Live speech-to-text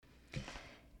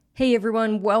Hey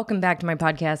everyone, welcome back to my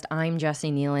podcast. I'm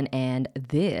Jessie Nealon, and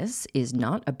this is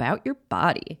not about your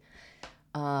body.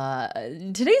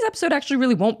 Today's episode actually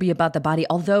really won't be about the body,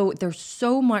 although there's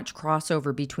so much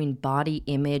crossover between body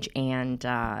image and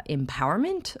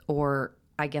empowerment, or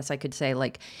I guess I could say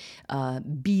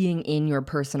being in your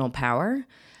personal power.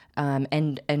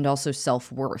 And also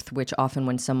self-worth, which often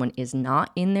when someone is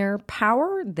not in their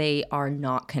power, they are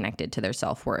not connected to their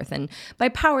self-worth. And by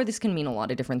power, this can mean a lot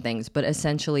of different things, but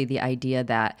essentially the idea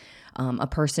that a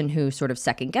person who sort of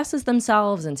second guesses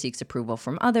themselves and seeks approval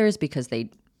from others because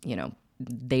they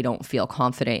don't feel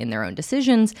confident in their own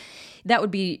decisions, that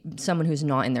would be someone who's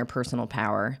not in their personal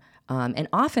power. And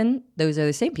often those are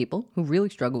the same people who really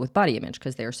struggle with body image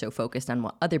because they're so focused on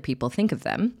what other people think of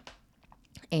them.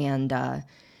 And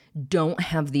don't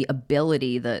have the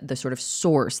ability, the sort of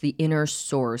source, the inner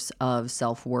source of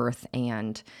self-worth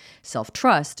and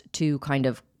self-trust to kind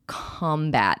of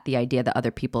combat the idea that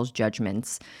other people's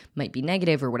judgments might be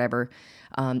negative or whatever.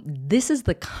 This is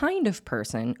the kind of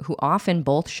person who often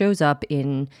both shows up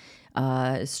in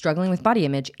struggling with body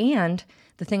image, and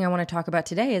the thing I want to talk about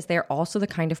today is they're also the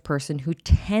kind of person who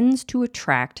tends to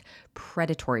attract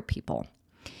predatory people.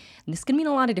 And this can mean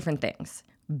a lot of different things.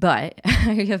 But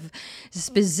I have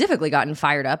specifically gotten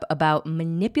fired up about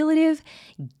manipulative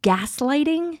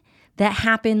gaslighting that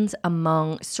happens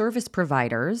among service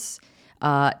providers,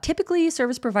 typically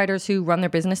service providers who run their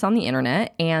business on the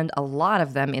internet, and a lot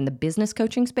of them in the business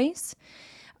coaching space,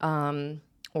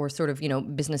 or sort of,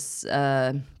 business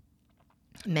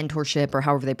mentorship, or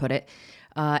however they put it.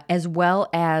 As well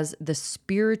as the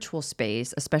spiritual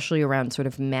space, especially around sort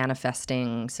of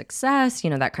manifesting success,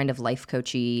 that kind of life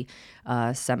coachy,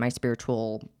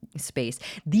 semi-spiritual space.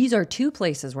 These are two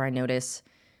places where I notice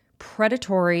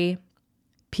predatory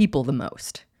people the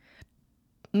most.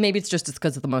 Maybe it's just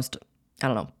because of the most,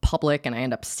 public, and I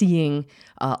end up seeing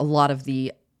a lot of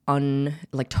the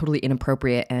totally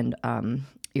inappropriate and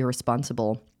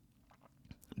irresponsible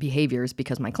behaviors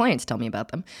because my clients tell me about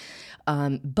them.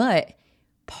 But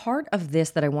part of this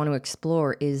that I want to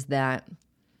explore is that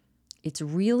it's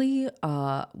really,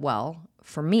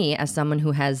 for me, as someone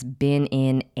who has been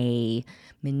in a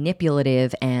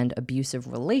manipulative and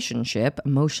abusive relationship,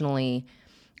 emotionally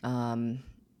abusive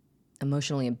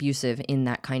in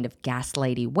that kind of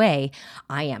gaslighty way,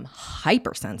 I am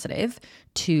hypersensitive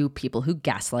to people who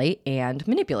gaslight and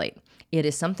manipulate. It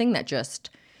is something that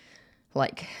just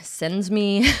sends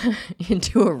me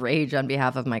into a rage on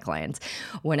behalf of my clients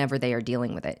whenever they are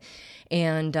dealing with it.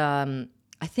 And I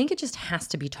think it just has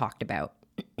to be talked about.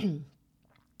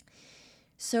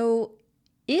 So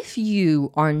if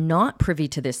you are not privy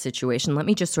to this situation, let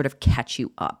me just sort of catch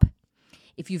you up.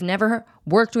 If you've never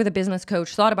worked with a business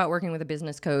coach, thought about working with a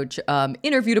business coach,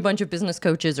 interviewed a bunch of business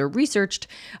coaches, or researched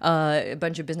a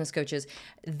bunch of business coaches,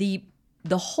 the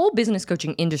whole business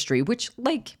coaching industry, which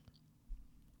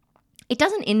it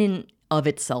doesn't in and of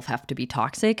itself have to be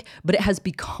toxic, but it has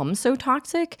become so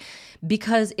toxic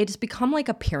because it's become like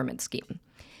a pyramid scheme.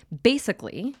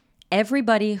 Basically,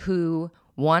 everybody who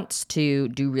wants to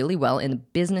do really well in the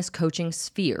business coaching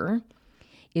sphere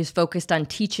is focused on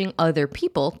teaching other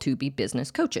people to be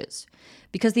business coaches.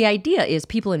 Because the idea is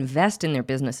people invest in their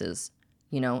businesses.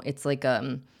 It's like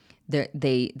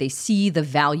they see the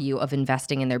value of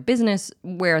investing in their business,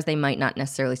 whereas they might not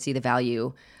necessarily see the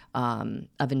value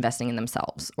of investing in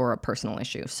themselves or a personal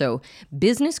issue. So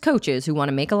business coaches who want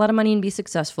to make a lot of money and be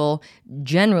successful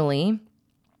generally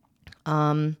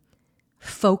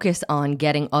focus on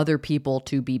getting other people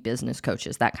to be business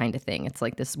coaches, that kind of thing. It's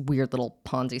like this weird little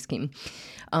Ponzi scheme.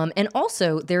 And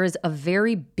also there is a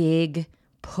very big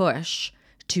push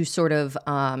to sort of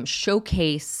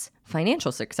showcase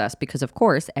financial success because, of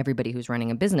course, everybody who's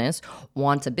running a business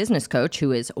wants a business coach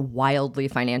who is wildly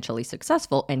financially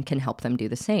successful and can help them do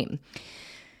the same.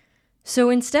 So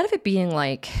instead of it being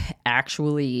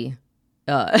actually,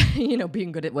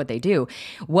 being good at what they do,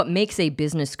 what makes a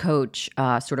business coach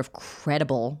sort of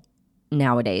credible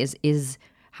nowadays is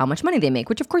how much money they make,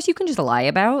 which of course you can just lie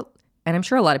about. And I'm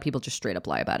sure a lot of people just straight up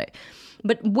lie about it.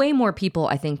 But way more people,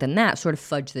 I think, than that sort of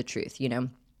fudge the truth,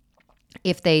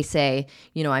 If they say,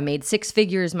 I made 6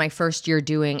 figures my first year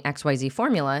doing XYZ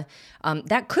formula,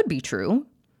 that could be true.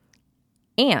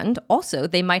 And also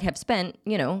they might have spent,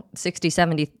 $60,000,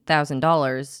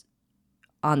 $70,000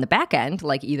 on the back end,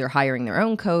 either hiring their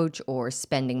own coach or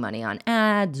spending money on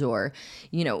ads or,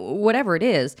 whatever it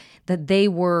is that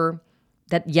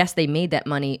yes, they made that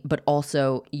money, but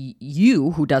also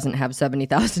you who doesn't have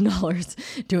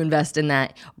 $70,000 to invest in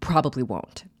that probably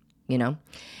won't.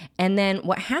 And then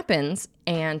what happens,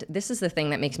 and this is the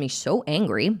thing that makes me so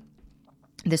angry,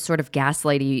 this sort of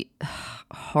gaslighty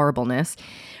horribleness,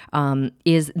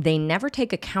 is they never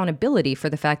take accountability for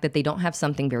the fact that they don't have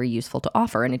something very useful to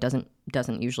offer, and it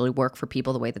doesn't usually work for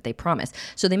people the way that they promise.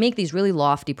 So they make these really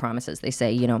lofty promises. They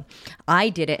say, I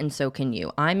did it and so can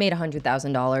you. I made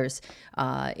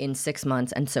 $100,000 in 6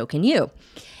 months and so can you.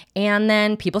 And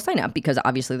then people sign up because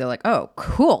obviously they're like, oh,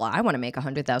 cool, I want to make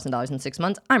 $100,000 in 6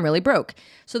 months. I'm really broke.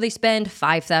 So they spend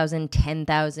 $5,000,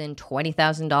 $10,000,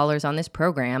 $20,000 on this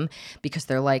program because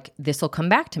they're like, this will come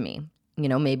back to me.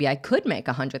 Maybe I could make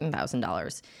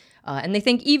 $100,000. And they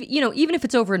think, even if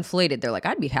it's overinflated, they're like,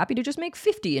 I'd be happy to just make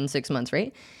 50 in 6 months,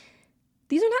 right?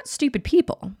 These are not stupid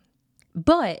people.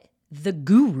 But the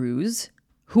gurus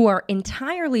who are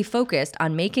entirely focused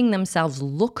on making themselves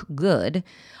look good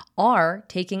are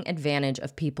taking advantage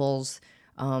of people's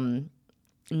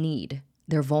need,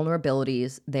 their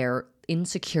vulnerabilities, their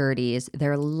insecurities,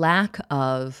 their lack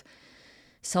of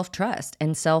self-trust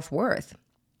and self-worth.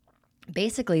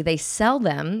 Basically, they sell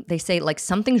them, they say like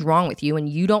something's wrong with you and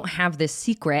you don't have this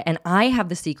secret and I have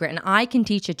the secret and I can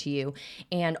teach it to you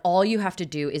and all you have to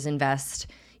do is invest,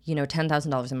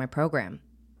 $10,000 in my program.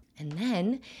 And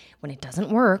then when it doesn't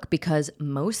work, because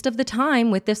most of the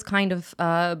time with this kind of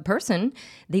person,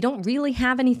 they don't really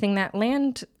have anything that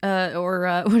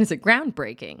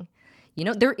groundbreaking.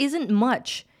 There isn't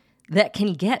much that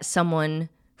can get someone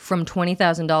from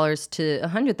 $20,000 to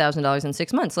 $100,000 in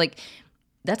 6 months. Like,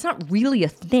 that's not really a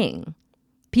thing.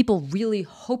 People really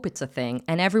hope it's a thing.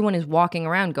 And everyone is walking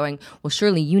around going, well,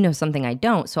 surely you know something I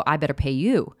don't, so I better pay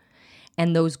you.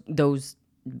 And those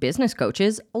business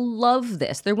coaches love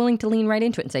this. They're willing to lean right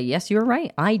into it and say, yes, you're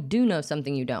right. I do know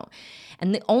something you don't.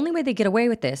 And the only way they get away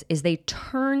with this is they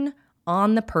turn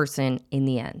on the person in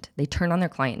the end. They turn on their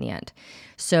client in the end.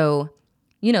 So,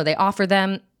 they offer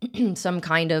them some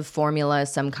kind of formula,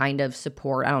 some kind of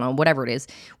support, I don't know, whatever it is,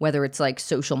 whether it's like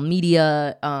social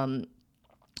media,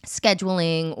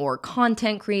 scheduling or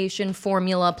content creation,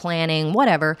 formula planning,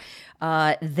 whatever.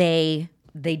 They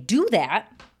do that.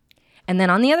 And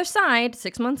then on the other side,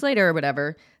 6 months later or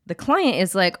whatever, the client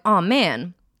is like, oh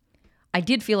man, I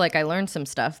did feel like I learned some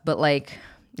stuff, but I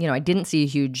didn't see a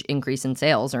huge increase in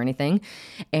sales or anything.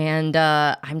 And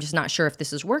I'm just not sure if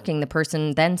this is working. The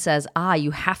person then says,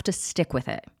 you have to stick with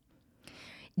it.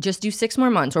 Just do 6 more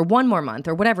months or 1 more month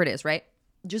or whatever it is, right?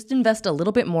 Just invest a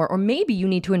little bit more, or maybe you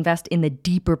need to invest in the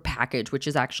deeper package, which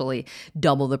is actually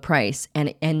double the price.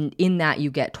 And in that you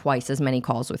get twice as many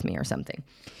calls with me or something.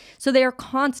 So they are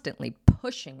constantly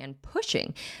pushing and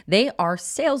pushing. They are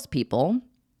salespeople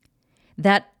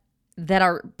that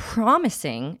are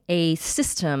promising a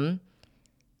system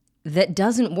that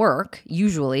doesn't work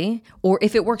usually, or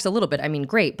if it works a little bit, I mean,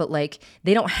 great, but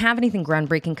they don't have anything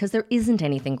groundbreaking because there isn't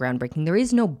anything groundbreaking. There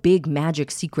is no big magic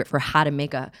secret for how to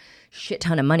make a shit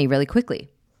ton of money really quickly.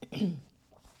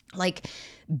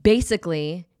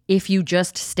 Basically, if you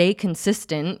just stay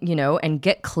consistent, and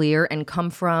get clear and come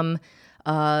from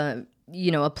a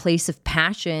place of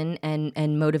passion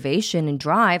and motivation and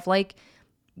drive,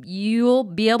 you'll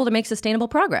be able to make sustainable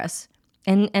progress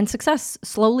and success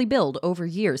slowly build over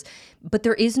years. But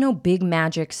there is no big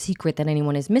magic secret that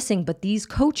anyone is missing. But these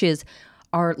coaches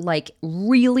are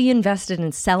really invested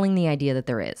in selling the idea that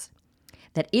there is.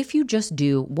 That if you just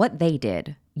do what they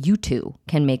did, you too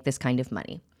can make this kind of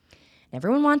money.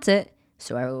 Everyone wants it,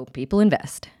 so people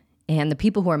invest. And the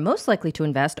people who are most likely to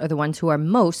invest are the ones who are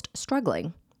most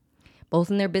struggling,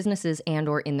 both in their businesses and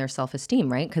or in their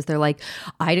self-esteem, right? Because they're like,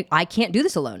 I can't do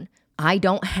this alone. I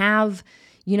don't have,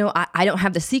 I don't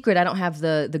have the secret. I don't have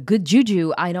the good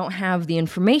juju. I don't have the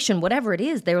information, whatever it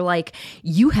is. They're like,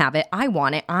 you have it. I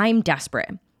want it. I'm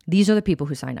desperate. These are the people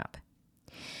who sign up.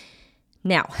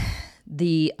 Now,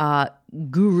 the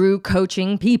guru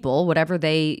coaching people, whatever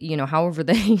they, however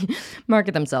they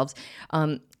market themselves,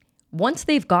 once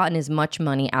they've gotten as much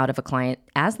money out of a client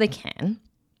as they can,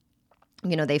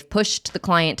 they've pushed the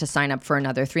client to sign up for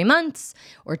another 3 months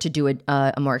or to do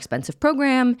a more expensive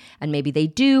program, and maybe they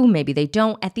do, maybe they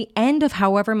don't. At the end of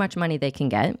however much money they can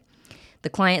get, the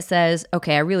client says,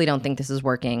 okay, I really don't think this is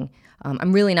working.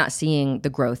 I'm really not seeing the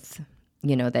growth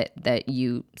that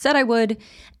you said I would,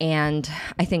 and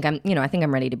I think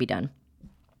I'm ready to be done.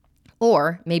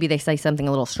 Or maybe they say something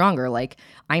a little stronger, like,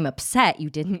 I'm upset you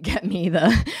didn't get me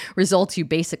the results you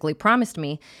basically promised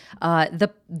me.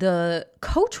 The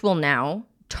coach will now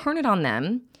turn it on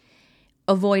them,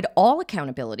 avoid all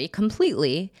accountability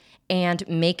completely, and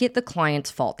make it the client's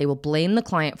fault. They will blame the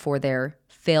client for their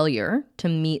failure to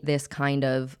meet this kind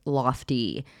of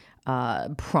lofty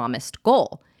promised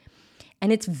goal.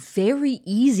 And it's very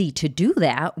easy to do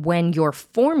that when your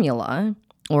formula,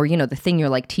 or, the thing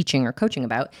you're teaching or coaching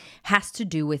about, has to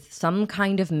do with some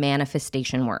kind of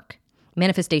manifestation work.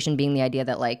 Manifestation being the idea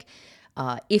that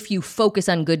If you focus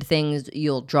on good things,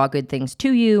 you'll draw good things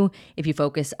to you. If you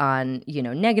focus on,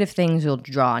 negative things, you'll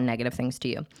draw negative things to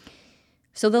you.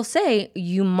 So they'll say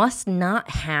you must not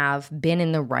have been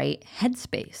in the right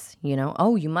headspace.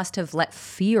 Oh, you must have let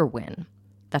fear win.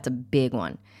 That's a big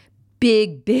one.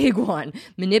 Big one.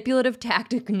 Manipulative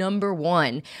tactic number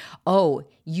 1. Oh,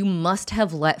 you must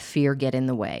have let fear get in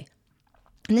the way.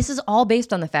 And this is all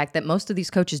based on the fact that most of these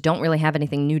coaches don't really have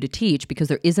anything new to teach because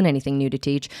there isn't anything new to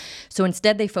teach. So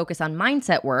instead they focus on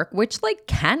mindset work, which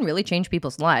can really change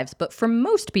people's lives. But for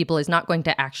most people is not going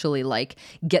to actually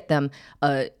get them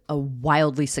a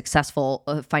wildly successful,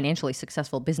 financially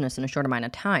successful business in a short amount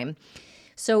of time.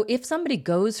 So if somebody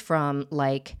goes from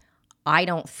I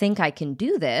don't think I can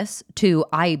do this to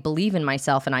I believe in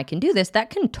myself and I can do this, that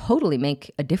can totally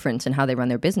make a difference in how they run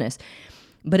their business.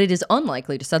 But it is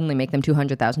unlikely to suddenly make them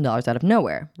 $200,000 out of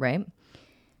nowhere, right?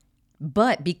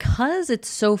 But because it's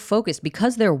so focused,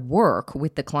 because their work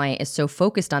with the client is so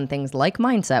focused on things like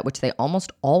mindset, which they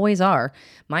almost always are,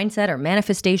 mindset or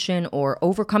manifestation or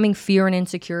overcoming fear and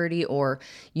insecurity or,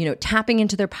 tapping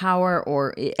into their power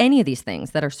or any of these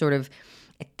things that are sort of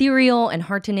ethereal and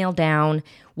hard to nail down,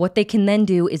 what they can then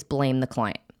do is blame the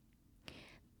client.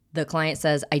 The client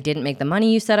says, I didn't make the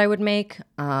money you said I would make.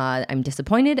 I'm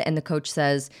disappointed. And the coach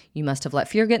says, you must have let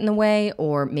fear get in the way,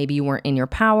 or maybe you weren't in your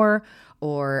power,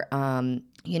 or,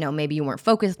 maybe you weren't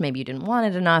focused. Maybe you didn't want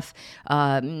it enough.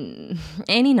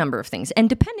 Any number of things. And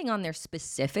depending on their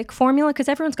specific formula, because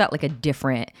everyone's got a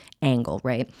different angle,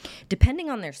 right? Depending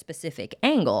on their specific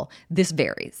angle, this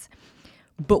varies.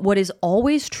 But what is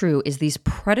always true is these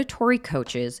predatory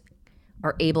coaches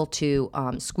are able to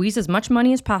squeeze as much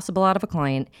money as possible out of a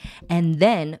client and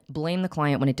then blame the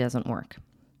client when it doesn't work.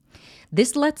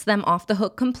 This lets them off the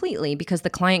hook completely because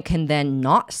the client can then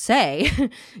not say,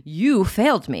 you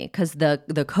failed me, because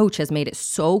the coach has made it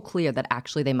so clear that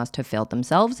actually they must have failed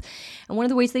themselves. And one of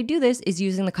the ways they do this is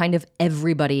using the kind of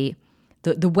everybody,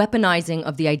 the weaponizing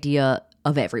of the idea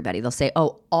of everybody. They'll say,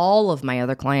 oh, all of my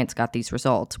other clients got these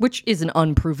results, which is an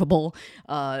unprovable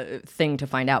thing to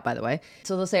find out, by the way.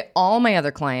 So they'll say, all my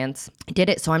other clients did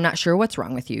it, so I'm not sure what's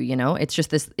wrong with you. It's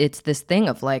just it's this thing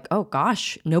of oh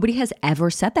gosh, nobody has ever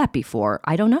said that before.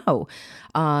 I don't know.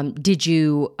 Did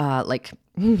you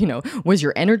was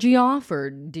your energy off, or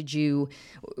did you,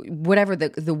 whatever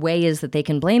the way is that they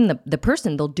can blame the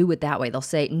person, they'll do it that way. They'll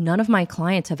say, none of my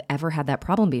clients have ever had that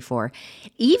problem before.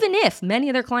 Even if many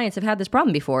of their clients have had this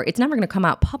problem before, it's never going to come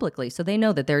out publicly. So they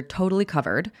know that they're totally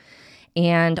covered.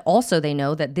 And also they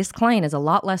know that this client is a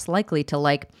lot less likely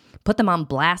to put them on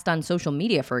blast on social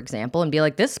media, for example, and be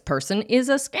like, this person is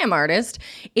a scam artist,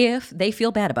 if they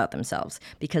feel bad about themselves,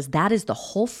 because that is the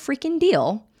whole freaking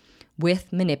deal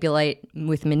with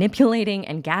manipulating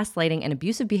and gaslighting and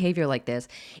abusive behavior like this.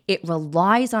 It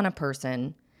relies on a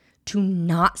person to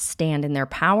not stand in their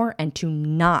power and to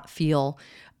not feel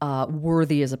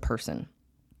worthy as a person.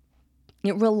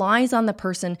 It relies on the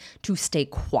person to stay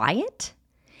quiet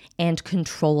and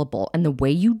controllable. And the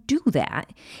way you do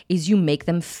that is you make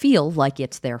them feel like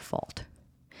it's their fault.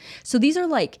 So these are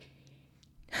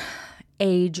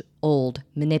age-old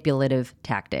manipulative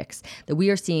tactics that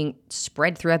we are seeing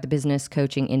spread throughout the business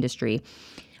coaching industry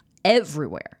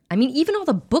everywhere. I mean, even all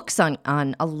the books on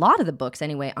a lot of the books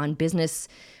anyway, on business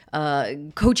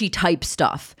coachy type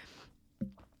stuff.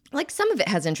 Some of it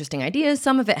has interesting ideas,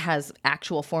 some of it has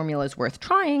actual formulas worth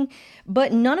trying,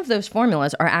 but none of those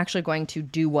formulas are actually going to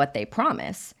do what they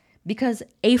promise, because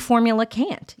a formula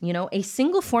can't. A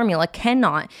single formula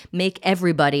cannot make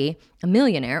everybody a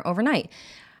millionaire overnight.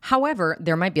 However,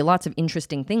 there might be lots of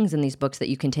interesting things in these books that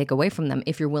you can take away from them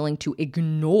if you're willing to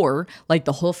ignore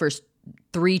the whole first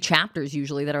 3 chapters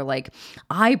usually that are they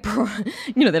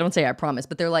don't say I promise,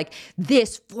 but they're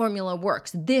this formula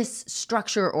works, this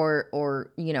structure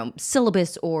or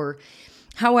syllabus or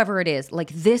however it is,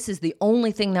 this is the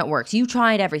only thing that works. You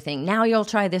tried everything. Now you'll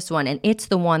try this one, and it's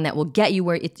the one that will get you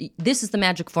where this is the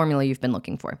magic formula you've been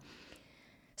looking for.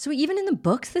 So even in the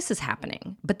books, this is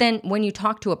happening. But then when you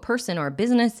talk to a person or a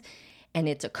business and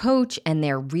it's a coach and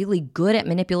they're really good at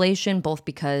manipulation, both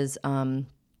because,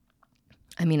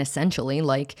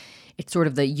 essentially, it's sort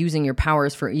of the using your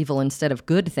powers for evil instead of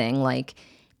good thing.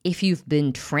 If you've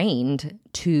been trained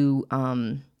to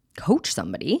coach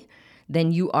somebody,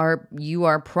 then you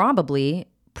are probably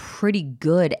pretty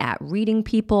good at reading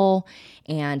people,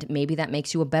 and maybe that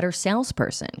makes you a better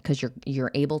salesperson because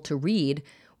you're able to read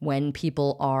when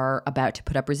people are about to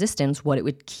put up resistance, what it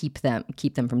would keep them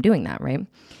from doing that, right?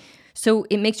 So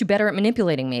it makes you better at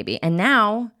manipulating maybe. And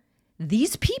now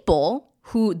these people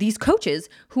these coaches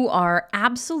who are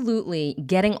absolutely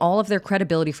getting all of their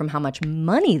credibility from how much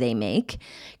money they make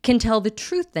can tell the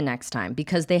truth the next time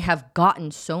because they have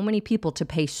gotten so many people to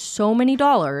pay so many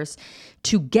dollars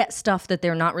to get stuff that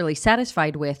they're not really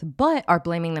satisfied with, but are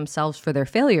blaming themselves for their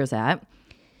failures at.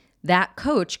 That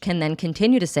coach can then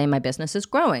continue to say, my business is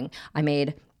growing. I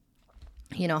made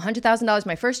 $100,000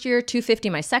 my first year,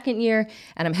 $250,000 my second year,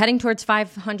 and I'm heading towards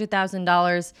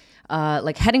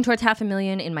 $500,000, heading towards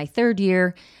 $500,000 in my third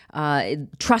year.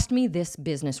 Trust me, this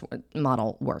business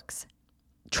model works.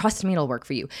 Trust me, it'll work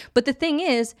for you. But the thing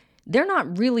is, they're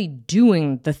not really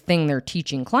doing the thing they're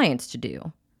teaching clients to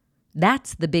do.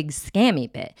 That's the big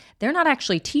scammy bit. They're not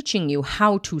actually teaching you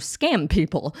how to scam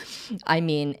people. I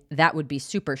mean, that would be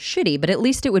super shitty, but at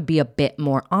least it would be a bit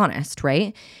more honest,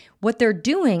 right? What they're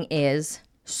doing is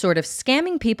sort of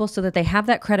scamming people so that they have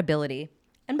that credibility.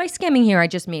 And by scamming here, I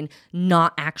just mean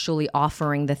not actually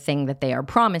offering the thing that they are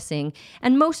promising.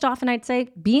 And most often, I'd say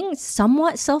being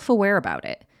somewhat self-aware about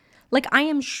it. Like, I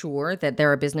am sure that there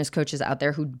are business coaches out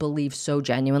there who believe so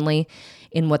genuinely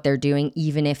in what they're doing,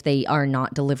 even if they are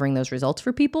not delivering those results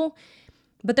for people.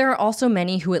 But there are also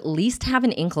many who at least have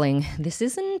an inkling, this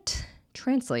isn't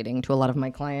translating to a lot of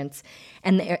my clients.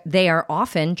 And they are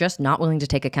often just not willing to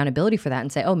take accountability for that and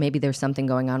say, oh, maybe there's something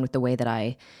going on with the way that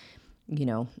I,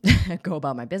 go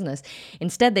about my business.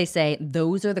 Instead, they say,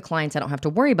 those are the clients I don't have to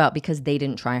worry about because they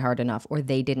didn't try hard enough or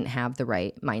they didn't have the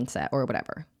right mindset or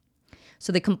whatever.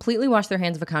 So they completely wash their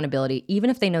hands of accountability, even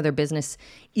if they know their business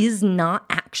is not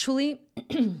actually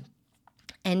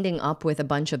ending up with a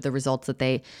bunch of the results that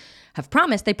they have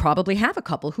promised. They probably have a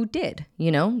couple who did.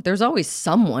 There's always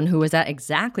someone who was at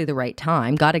exactly the right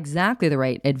time, got exactly the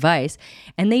right advice,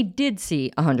 and they did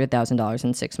see $100,000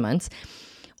 in 6 months.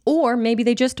 Or maybe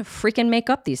they just freaking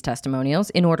make up these testimonials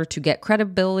in order to get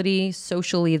credibility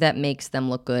socially that makes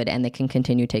them look good and they can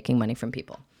continue taking money from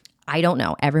people. I don't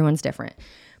know. Everyone's different.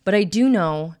 But I do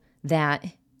know that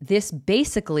this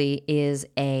basically is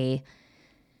to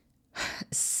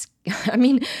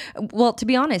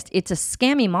be honest, it's a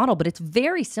scammy model, but it's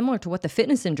very similar to what the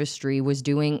fitness industry was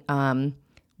doing,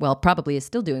 probably is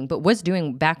still doing, but was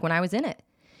doing back when I was in it.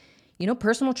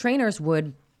 Personal trainers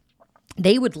would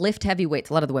lift heavy weights,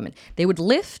 a lot of the women. They would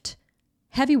lift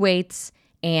heavy weights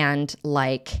and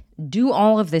do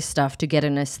all of this stuff to get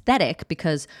an aesthetic,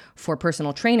 because for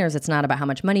personal trainers, it's not about how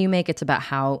much money you make, it's about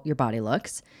how your body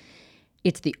looks.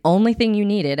 It's the only thing you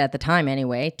needed at the time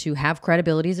anyway to have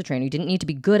credibility as a trainer. You didn't need to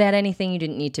be good at anything. You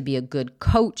didn't need to be a good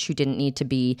coach. You didn't need to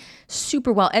be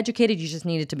super well educated. You just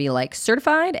needed to be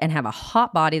certified and have a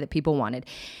hot body that people wanted.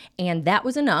 And that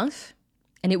was enough.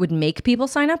 And it would make people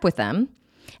sign up with them.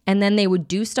 And then they would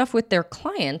do stuff with their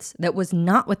clients that was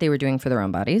not what they were doing for their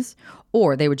own bodies,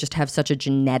 or they would just have such a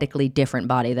genetically different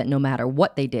body that no matter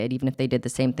what they did, even if they did the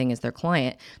same thing as their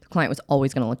client was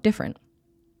always going to look different.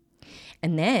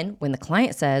 And then when the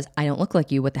client says, I don't look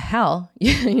like you, what the hell?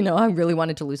 I really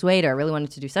wanted to lose weight or I really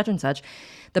wanted to do such and such.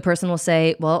 The person will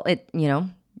say, well,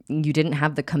 you didn't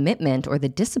have the commitment or the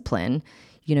discipline.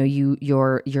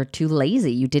 You're too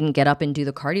lazy. You didn't get up and do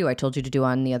the cardio I told you to do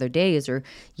on the other days, or,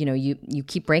 you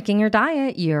keep breaking your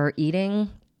diet. You're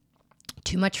eating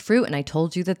too much fruit, and I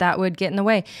told you that would get in the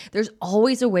way. There's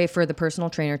always a way for the personal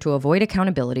trainer to avoid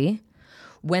accountability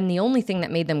when the only thing that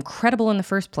made them credible in the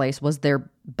first place was their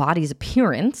body's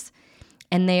appearance,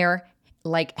 and they're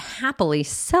happily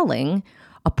selling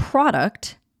a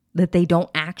product that they don't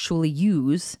actually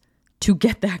use to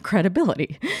get that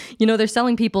credibility. They're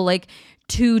selling people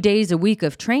 2 days a week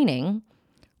of training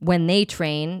when they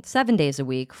train 7 days a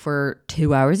week for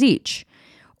 2 hours each.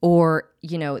 Or,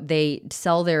 they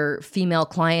sell their female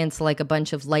clients a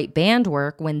bunch of light band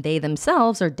work when they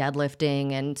themselves are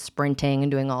deadlifting and sprinting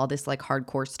and doing all this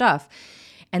hardcore stuff.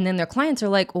 And then their clients are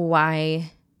like,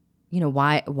 why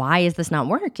is this not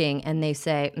working? And they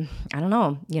say, I don't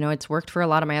know, it's worked for a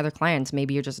lot of my other clients.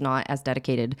 Maybe you're just not as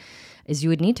dedicated as you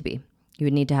would need to be. You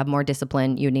would need to have more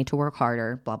discipline. You would need to work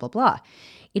harder, blah, blah, blah.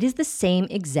 It is the same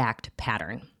exact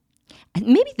pattern. And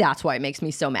maybe that's why it makes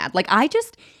me so mad.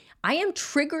 I am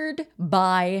triggered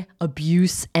by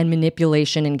abuse and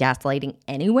manipulation and gaslighting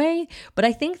anyway, but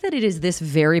I think that it is this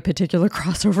very particular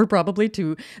crossover probably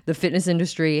to the fitness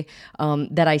industry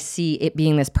that I see it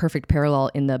being this perfect parallel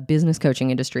in the business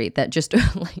coaching industry that just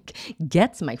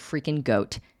gets my freaking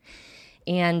goat.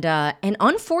 And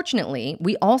unfortunately,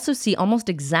 we also see almost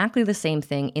exactly the same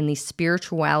thing in the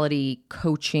spirituality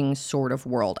coaching sort of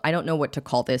world. I don't know what to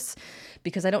call this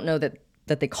because I don't know that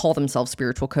they call themselves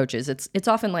spiritual coaches. It's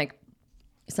often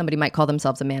Somebody might call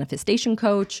themselves a manifestation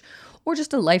coach or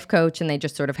just a life coach, and they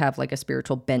just sort of have like a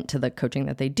spiritual bent to the coaching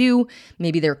that they do.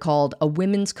 Maybe they're called a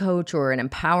women's coach or an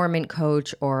empowerment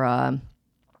coach or an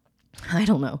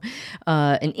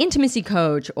intimacy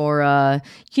coach or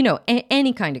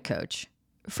any kind of coach.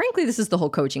 Frankly, this is the whole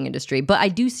coaching industry, but I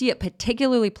do see it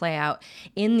particularly play out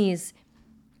in these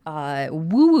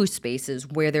woo-woo spaces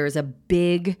where there is a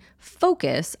big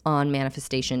focus on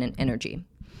manifestation and energy.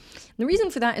 The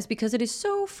reason for that is because it is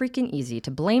so freaking easy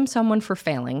to blame someone for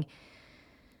failing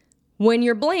when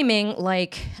you're blaming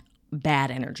like bad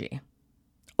energy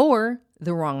or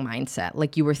the wrong mindset.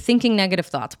 Like you were thinking negative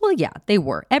thoughts. Well, yeah, they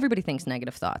were. Everybody thinks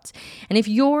negative thoughts. And if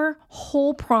your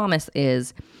whole promise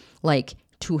is like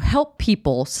to help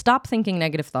people stop thinking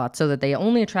negative thoughts so that they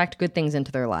only attract good things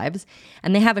into their lives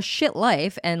and they have a shit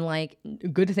life and like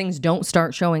good things don't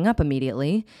start showing up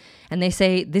immediately, and they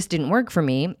say, this didn't work for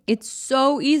me, it's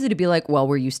so easy to be like, well,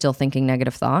 were you still thinking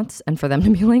negative thoughts? And for them to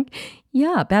be like,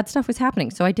 yeah, bad stuff was happening.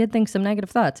 So I did think some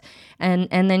negative thoughts. And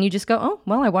then you just go, oh,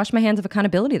 well, I washed my hands of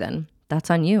accountability then.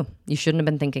 That's on you. You shouldn't have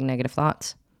been thinking negative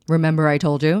thoughts. Remember I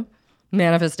told you?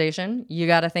 Manifestation, you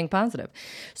got to think positive.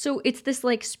 So it's this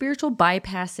like spiritual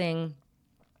bypassing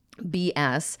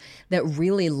BS that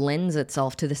really lends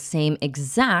itself to the same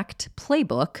exact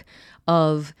playbook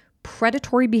of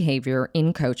predatory behavior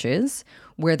in coaches,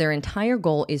 where their entire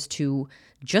goal is to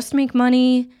just make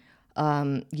money,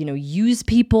 use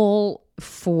people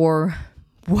for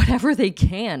whatever they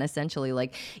can, essentially,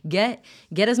 like get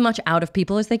as much out of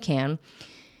people as they can.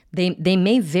 They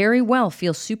may very well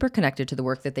feel super connected to the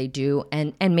work that they do,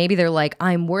 and maybe they're like,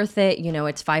 I'm worth it,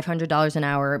 it's $500 an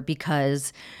hour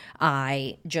because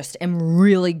I just am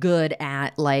really good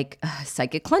at like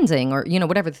psychic cleansing or,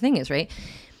 whatever the thing is, right?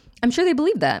 I'm sure they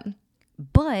believe that.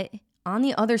 But on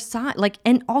the other side,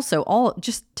 and also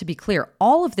just to be clear,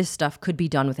 all of this stuff could be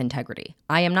done with integrity.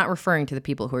 I am not referring to the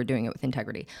people who are doing it with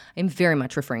integrity. I'm very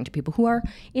much referring to people who are,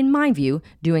 in my view,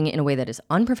 doing it in a way that is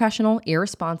unprofessional,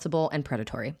 irresponsible, and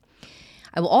predatory.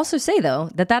 I will also say, though,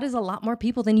 that is a lot more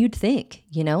people than you'd think,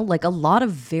 like a lot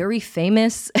of very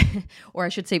famous, or I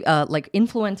should say, like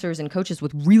influencers and coaches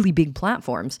with really big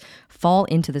platforms fall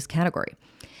into this category.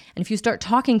 And if you start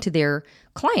talking to their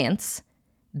clients,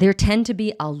 there tend to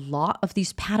be a lot of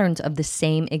these patterns of the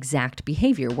same exact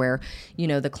behavior where,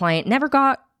 the client never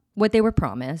got what they were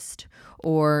promised,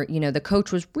 or, the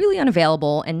coach was really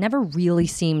unavailable and never really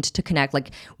seemed to connect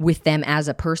like with them as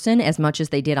a person as much as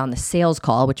they did on the sales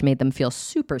call, which made them feel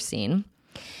super seen.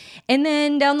 And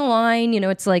then down the line,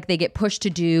 it's like they get pushed to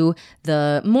do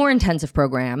the more intensive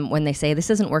program when they say, this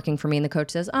isn't working for me. And the coach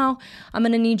says, oh, I'm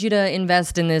going to need you to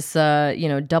invest in this,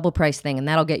 double price thing. And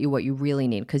that'll get you what you really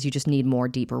need because you just need more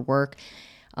deeper work.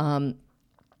 And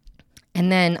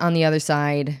then on the other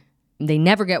side, they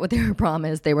never get what they were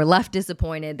promised. They were left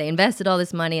disappointed. They invested all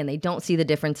this money and they don't see the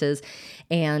differences.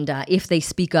 And if they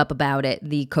speak up about it,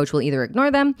 the coach will either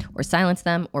ignore them or silence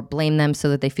them or blame them so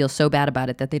that they feel so bad about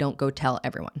it that they don't go tell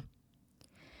everyone.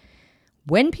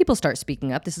 When people start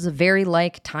speaking up, this is a very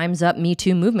like Time's Up, Me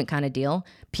Too movement kind of deal.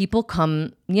 People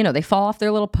come, they fall off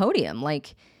their little podium.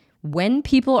 Like when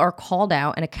people are called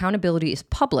out and accountability is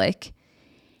public,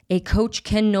 a coach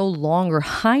can no longer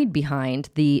hide behind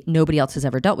the nobody else has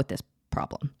ever dealt with this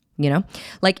problem.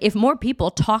 Like if more people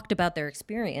talked about their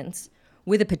experience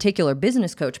with a particular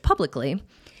business coach publicly,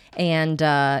 and,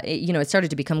 it started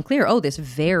to become clear, oh, this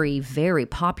very, very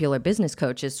popular business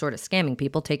coach is sort of scamming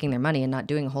people, taking their money and not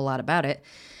doing a whole lot about it.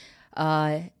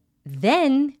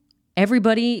 Then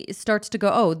everybody starts to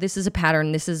go, oh, this is a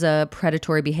pattern. This is a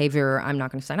predatory behavior. I'm not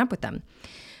going to sign up with them.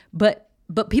 But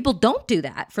people don't do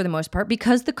that for the most part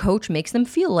because the coach makes them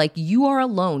feel like you are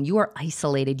alone. You are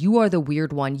isolated. You are the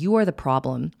weird one. You are the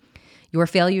problem. Your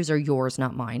failures are yours,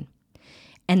 not mine.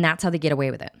 And that's how they get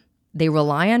away with it. They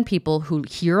rely on people who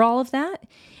hear all of that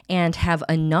and have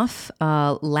enough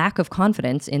lack of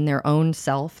confidence in their own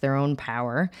self, their own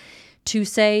power, to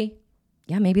say,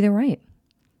 yeah, maybe they're right.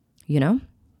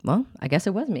 Well, I guess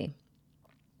it was me.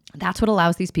 That's what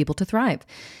allows these people to thrive.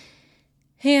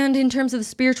 And in terms of the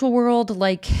spiritual world,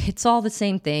 like it's all the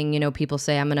same thing. People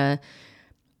say, I'm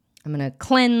gonna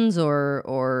cleanse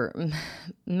or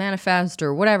manifest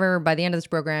or whatever. By the end of this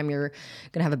program, you're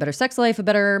gonna have a better sex life, a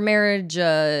better marriage,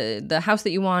 the house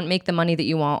that you want, make the money that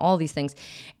you want, all these things.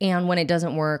 And when it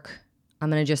doesn't work,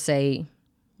 I'm gonna just say,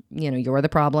 you're the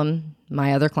problem.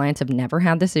 My other clients have never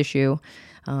had this issue.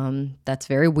 That's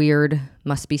very weird.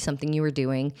 Must be something you were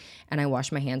doing. And I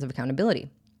wash my hands of accountability.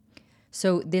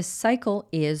 So this cycle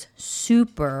is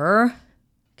super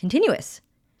continuous.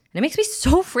 And it makes me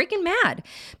so freaking mad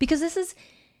because this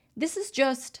is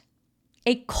just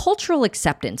a cultural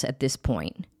acceptance at this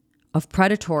point of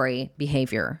predatory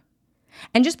behavior.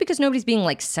 And just because nobody's being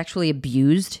like sexually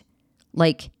abused,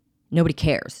 like nobody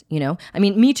cares, you know? I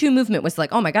mean, Me Too movement was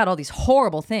like, oh my God, all these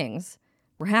horrible things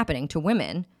were happening to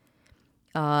women.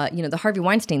 The Harvey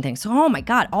Weinstein thing. So, oh my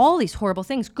God, all these horrible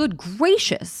things. Good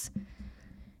gracious.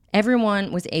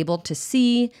 Everyone was able to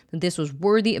see that this was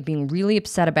worthy of being really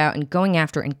upset about and going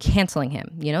after and canceling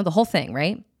him. You know, the whole thing,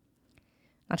 right?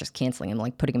 Not just canceling him,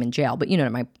 like putting him in jail. But you know,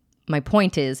 my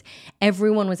point is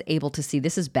everyone was able to see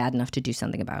this is bad enough to do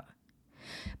something about.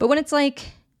 But when it's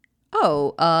like,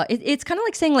 it's kind of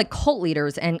like saying like cult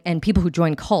leaders and people who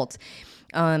join cults.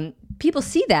 People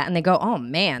see that and they go, oh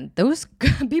man, those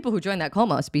people who join that cult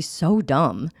must be so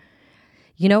dumb.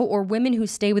 You know, or women who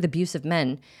stay with abusive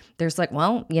men. There's like,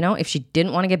 well, you know, if she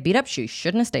didn't want to get beat up, she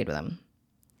shouldn't have stayed with him.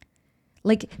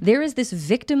 Like there is this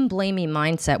victim blaming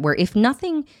mindset where if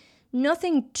nothing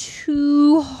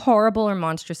too horrible or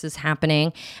monstrous is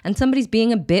happening and somebody's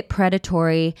being a bit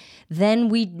predatory, then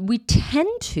we tend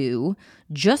to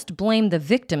just blame the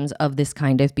victims of this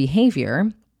kind of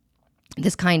behavior,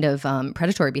 this kind of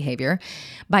predatory behavior,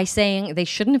 by saying they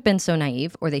shouldn't have been so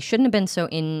naive, or they shouldn't have been so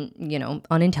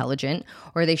unintelligent,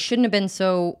 or they shouldn't have been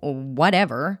so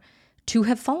whatever to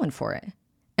have fallen for it.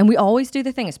 And we always do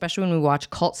the thing, especially when we watch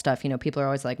cult stuff, you know, people are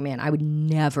always like, man, I would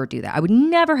never do that. I would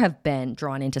never have been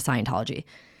drawn into Scientology.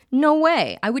 No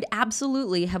way. I would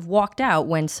absolutely have walked out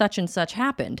when such and such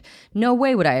happened. No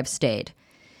way would I have stayed.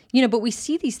 You know, but we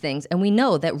see these things and we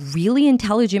know that really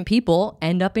intelligent people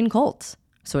end up in cults.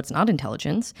 So it's not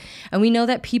intelligence. And we know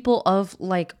that people of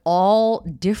like all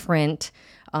different,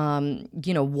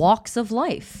 walks of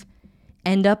life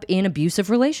end up in abusive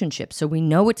relationships. So we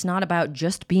know it's not about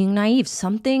just being naive.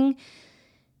 Something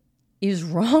is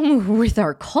wrong with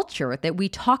our culture that we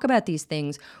talk about these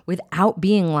things without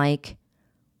being like,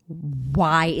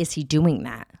 why is he doing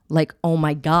that? Like, oh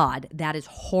my God, that is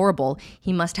horrible.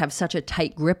 He must have such a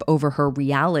tight grip over her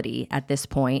reality at this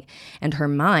point and her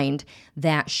mind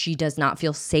that she does not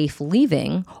feel safe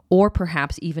leaving, or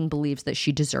perhaps even believes that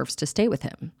she deserves to stay with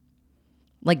him.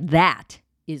 Like that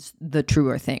is the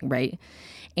truer thing, right?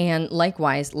 And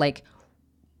likewise, like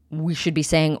we should be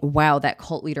saying, wow, that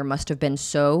cult leader must have been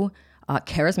so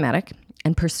charismatic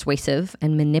and persuasive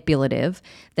and manipulative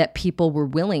that people were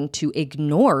willing to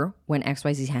ignore when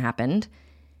XYZ happened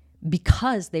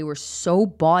because they were so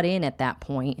bought in at that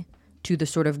point to the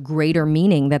sort of greater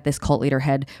meaning that this cult leader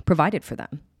had provided for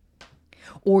them.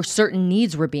 Or certain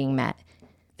needs were being met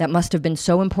that must have been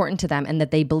so important to them and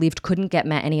that they believed couldn't get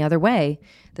met any other way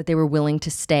that they were willing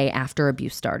to stay after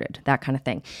abuse started, that kind of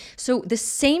thing. So the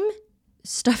same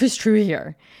stuff is true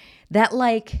here. That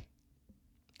like,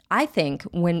 I think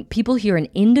when people hear an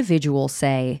individual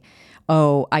say,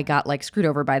 oh, I got like screwed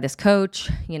over by this coach,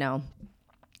 you know,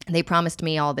 they promised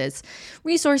me all this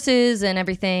resources and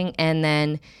everything. And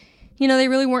then, you know, they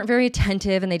really weren't very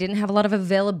attentive and they didn't have a lot of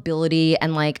availability.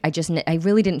 And like, I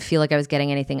really didn't feel like I was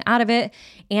getting anything out of it.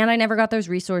 And I never got those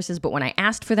resources. But when I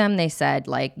asked for them, they said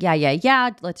like,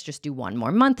 yeah, let's just do one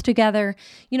more month together.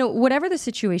 You know, whatever the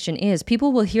situation is,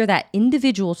 people will hear that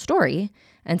individual story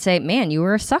and say, man, you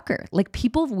were a sucker. Like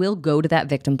people will go to that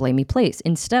victim blamey place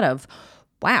instead of,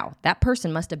 wow, that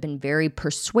person must have been very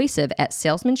persuasive at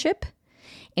salesmanship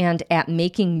and at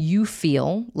making you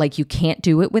feel like you can't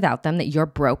do it without them, that you're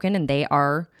broken and they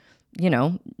are, you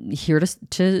know, here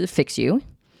to fix you.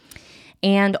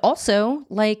 And also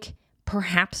like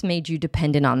perhaps made you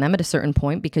dependent on them at a certain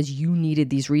point because you needed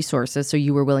these resources. So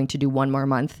you were willing to do one more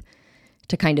month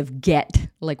to kind of get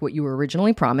like what you were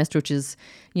originally promised, which is,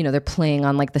 you know, they're playing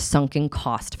on like the sunken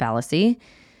cost fallacy.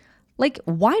 Like,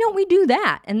 why don't we do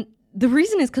that? And the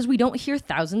reason is because we don't hear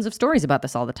thousands of stories about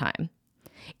this all the time.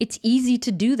 It's easy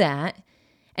to do that.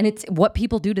 And it's what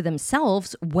people do to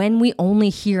themselves when we only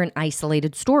hear an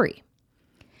isolated story.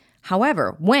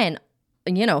 However, when,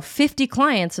 you know, 50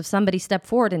 clients of somebody step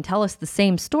forward and tell us the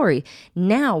same story,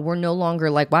 now we're no longer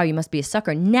like, wow, you must be a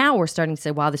sucker. Now we're starting to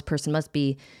say, wow, this person must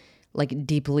be like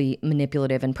deeply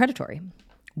manipulative and predatory.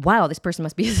 Wow, this person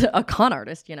must be a con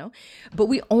artist, you know? But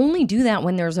we only do that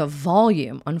when there's a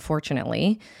volume,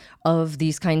 unfortunately, of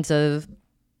these kinds of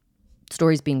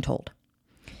stories being told.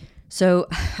 So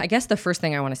I guess the first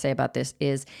thing I want to say about this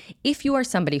is if you are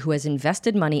somebody who has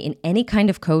invested money in any kind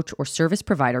of coach or service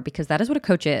provider, because that is what a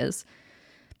coach is,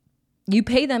 you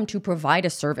pay them to provide a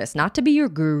service, not to be your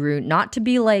guru, not to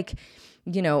be like,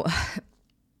 you know,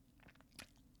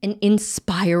 an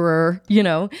inspirer, you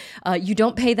know, you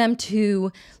don't pay them to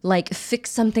like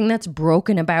fix something that's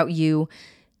broken about you.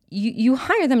 You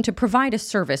hire them to provide a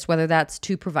service, whether that's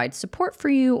to provide support for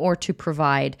you or to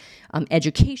provide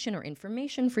education or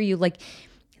information for you. Like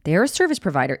they're a service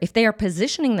provider. If they are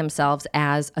positioning themselves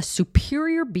as a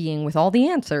superior being with all the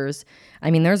answers,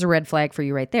 I mean, there's a red flag for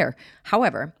you right there.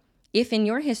 However, if in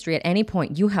your history at any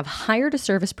point you have hired a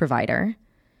service provider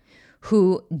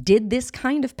who did this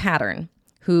kind of pattern,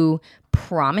 who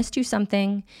promised you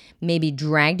something, maybe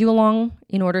dragged you along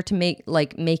in order to make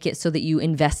it so that you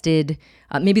invested,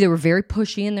 maybe they were very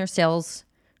pushy in their sales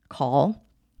call,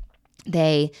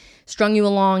 they strung you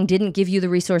along, didn't give you the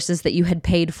resources that you had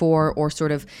paid for, or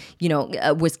sort of,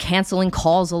 was canceling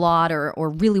calls a lot, or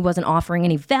really wasn't offering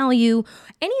any value,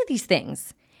 any of these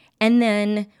things. And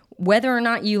then whether or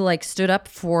not you stood up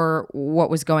for what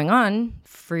was going on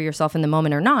for yourself in the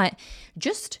moment or not,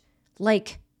 just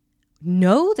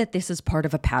know that this is part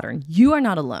of a pattern. You are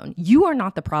not alone. You are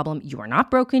not the problem. You are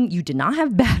not broken. You did not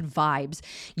have bad vibes.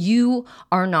 You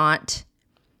are not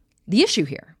the issue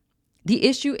here. The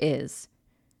issue is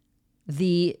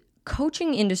the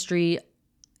coaching industry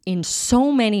in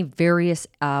so many various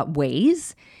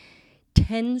ways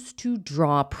tends to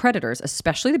draw predators,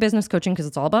 especially the business coaching because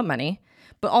it's all about money,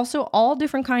 but also all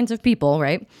different kinds of people,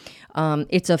 right?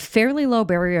 It's a fairly low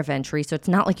barrier of entry. So it's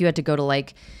not like you had to go to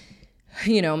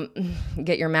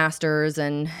get your master's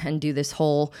and do this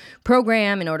whole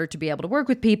program in order to be able to work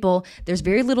with people. There's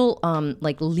very little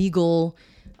legal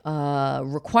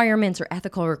requirements or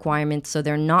ethical requirements, so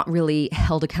they're not really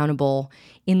held accountable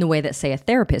in the way that, say, a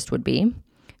therapist would be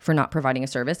for not providing a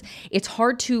service. It's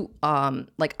hard to,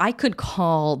 I could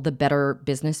call the Better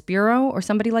Business Bureau or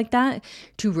somebody like that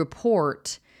to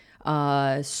report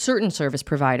certain service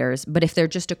providers, but if they're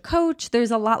just a coach,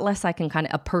 there's a lot less I can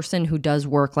a person who does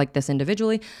work like this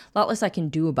individually, a lot less I can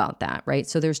do about that, right?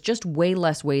 So there's just way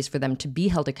less ways for them to be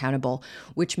held accountable,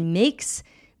 which makes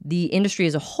the industry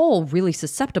as a whole really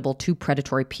susceptible to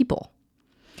predatory people.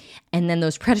 And then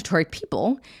those predatory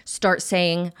people start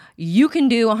saying, you can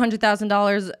do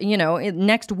 $100,000,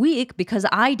 next week because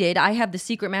I have the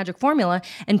secret magic formula.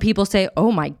 And people say,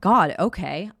 oh my God,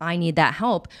 okay, I need that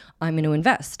help. I'm going to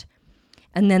invest.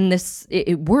 And then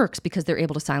it works because they're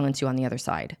able to silence you on the other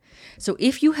side. So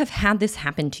if you have had this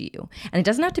happen to you, and it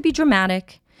doesn't have to be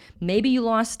dramatic, maybe you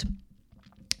lost,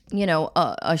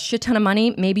 a shit ton of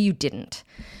money, maybe you didn't.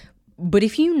 But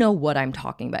if you know what I'm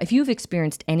talking about, if you've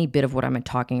experienced any bit of what I'm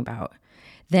talking about,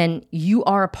 then you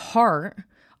are a part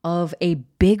of a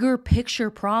bigger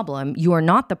picture problem. You are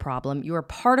not the problem. You are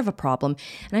part of a problem.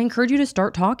 And I encourage you to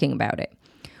start talking about it.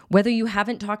 Whether you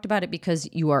haven't talked about it because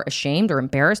you are ashamed or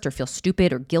embarrassed or feel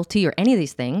stupid or guilty or any of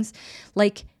these things,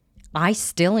 I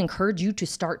still encourage you to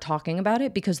start talking about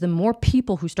it, because the more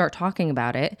people who start talking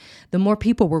about it, the more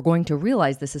people we're going to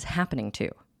realize this is happening to.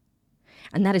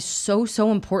 And that is so,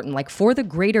 so important, for the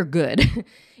greater good.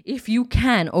 If you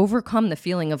can overcome the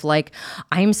feeling of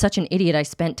I'm such an idiot, I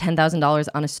spent $10,000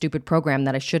 on a stupid program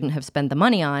that I shouldn't have spent the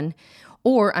money on,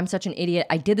 or I'm such an idiot,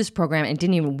 I did this program and it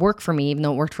didn't even work for me, even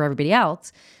though it worked for everybody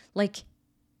else.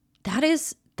 That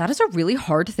is a really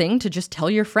hard thing to just tell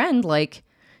your friend,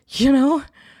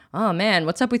 oh man,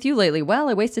 what's up with you lately? Well,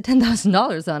 I wasted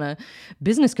 $10,000 on a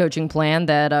business coaching plan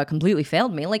that completely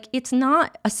failed me. It's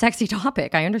not a sexy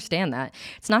topic. I understand that.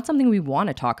 It's not something we want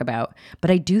to talk about, but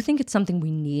I do think it's something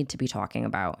we need to be talking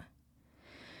about.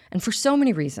 And for so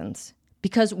many reasons.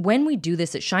 Because when we do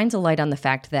this, it shines a light on the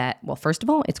fact that, well, first of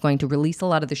all, it's going to release a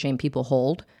lot of the shame people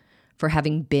hold for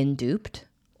having been duped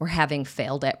or having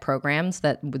failed at programs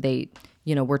that they,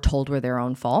 were told were their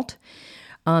own fault.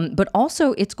 But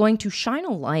also it's going to shine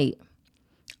a light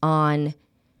on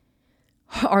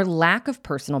our lack of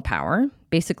personal power,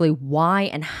 basically why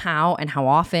and how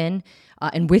often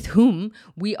and with whom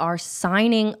we are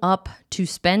signing up to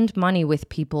spend money with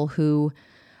people who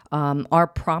are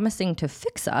promising to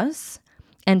fix us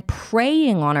and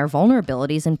preying on our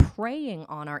vulnerabilities and preying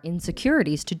on our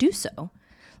insecurities to do so.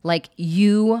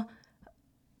 You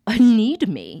need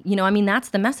me. That's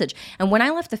the message. And when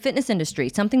I left the fitness industry,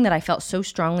 something that I felt so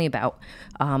strongly about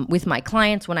with my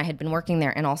clients when I had been working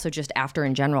there, and also just after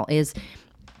in general, is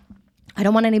I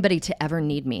don't want anybody to ever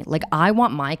need me. I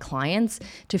want my clients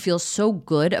to feel so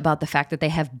good about the fact that they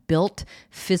have built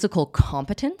physical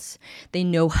competence. They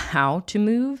know how to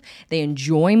move. They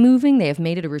enjoy moving. They have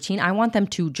made it a routine. I want them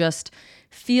to just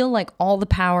feel like all the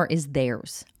power is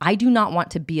theirs. I do not want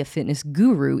to be a fitness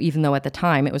guru, even though at the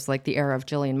time it was the era of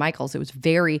Jillian Michaels. It was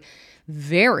very,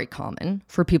 very common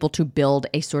for people to build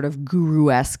a sort of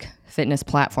guru-esque fitness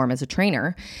platform as a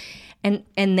trainer. And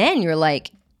then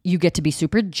you get to be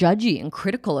super judgy and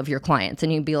critical of your clients,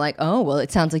 and you'd be like, oh, well,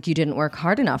 it sounds like you didn't work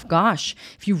hard enough. Gosh,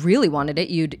 if you really wanted it,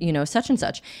 you'd, such and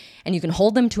such. And you can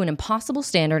hold them to an impossible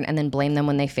standard and then blame them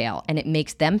when they fail. And it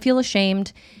makes them feel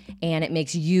ashamed, and it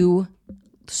makes you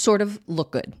sort of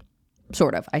look good,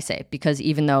 sort of, I say, because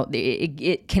even though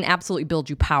it can absolutely build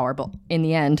you power, but in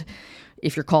the end,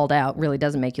 if you're called out, really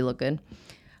doesn't make you look good.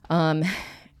 And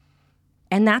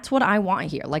that's what I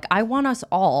want here. Like, I want us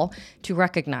all to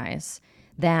recognize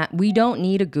that we don't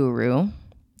need a guru.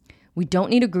 We don't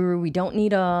need a guru. We don't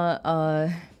need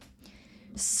a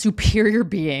superior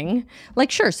being.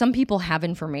 Like, sure, some people have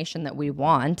information that we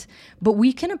want, but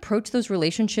we can approach those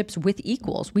relationships with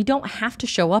equals. We don't have to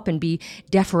show up and be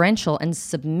deferential and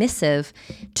submissive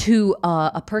to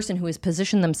a person who has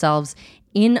positioned themselves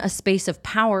in a space of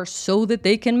power so that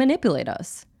they can manipulate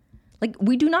us. Like,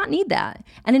 we do not need that.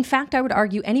 And in fact, I would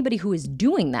argue anybody who is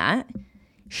doing that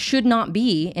should not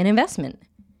be an investment.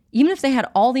 Even if they had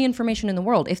all the information in the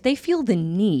world, if they feel the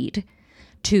need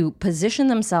to position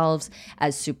themselves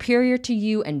as superior to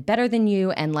you and better than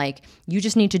you, and like, you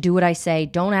just need to do what I say,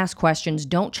 don't ask questions,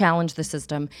 don't challenge the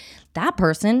system, that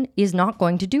person is not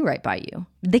going to do right by you.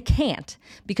 They can't,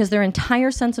 because their entire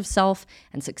sense of self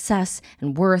and success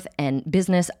and worth and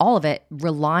business, all of it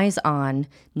relies on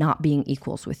not being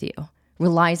equals with you,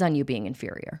 relies on you being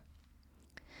inferior.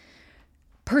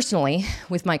 Personally,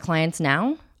 with my clients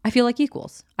now, I feel like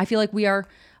equals. I feel like we are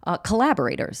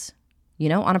collaborators,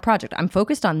 on a project. I'm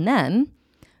focused on them,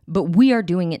 but we are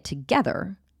doing it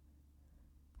together.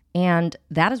 And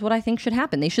that is what I think should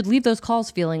happen. They should leave those calls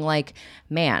feeling like,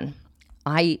 man,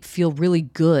 I feel really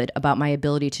good about my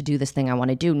ability to do this thing I want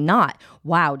to do. Not,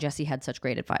 wow, Jessie had such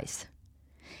great advice.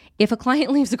 If a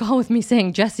client leaves a call with me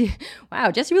saying,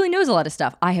 wow, Jessie really knows a lot of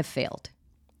stuff, I have failed.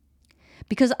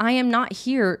 Because I am not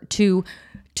here to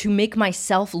make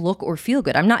myself look or feel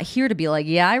good. I'm not here to be like,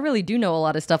 yeah, I really do know a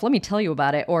lot of stuff. Let me tell you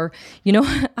about it. Or,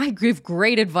 I give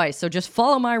great advice. So just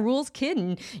follow my rules, kid,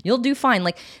 and you'll do fine.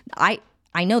 Like, I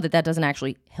know that doesn't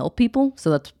actually help people.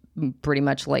 So that's pretty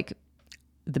much like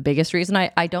the biggest reason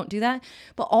I don't do that.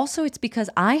 But also it's because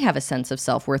I have a sense of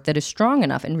self-worth that is strong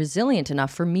enough and resilient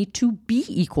enough for me to be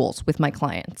equals with my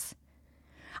clients.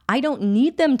 I don't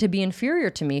need them to be inferior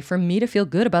to me for me to feel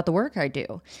good about the work I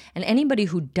do. And anybody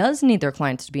who does need their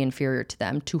clients to be inferior to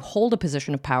them, to hold a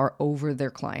position of power over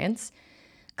their clients,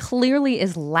 clearly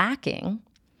is lacking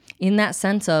in that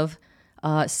sense of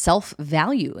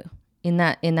self-value in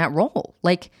that role.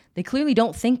 Like, they clearly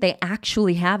don't think they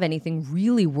actually have anything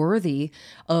really worthy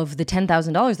of the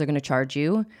 $10,000 they're going to charge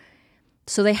you.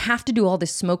 So they have to do all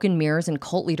this smoke and mirrors and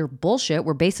cult leader bullshit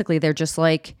where basically they're just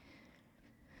like,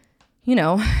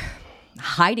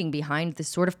 hiding behind this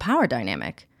sort of power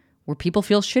dynamic where people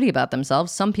feel shitty about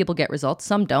themselves. Some people get results,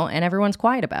 some don't, and everyone's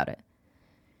quiet about it.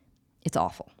 It's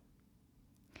awful.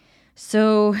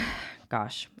 So,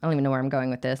 gosh, I don't even know where I'm going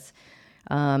with this.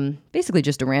 Basically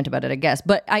just a rant about it, I guess.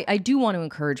 But I do want to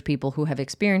encourage people who have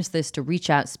experienced this to reach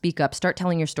out, speak up, start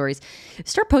telling your stories,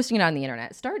 start posting it on the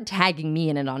internet, start tagging me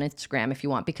in it on Instagram if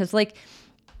you want, because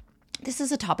this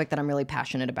is a topic that I'm really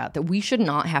passionate about, that we should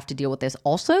not have to deal with this.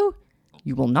 Also,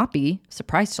 you will not be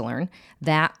surprised to learn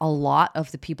that a lot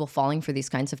of the people falling for these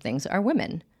kinds of things are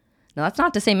women. Now, that's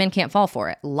not to say men can't fall for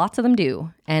it. Lots of them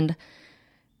do. And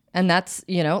that's,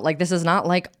 this is not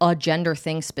like a gender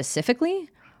thing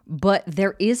specifically, but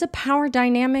there is a power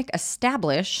dynamic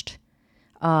established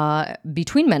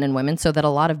between men and women, so that a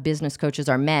lot of business coaches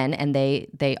are men, and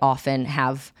they often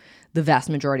have the vast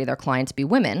majority of their clients be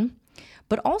women.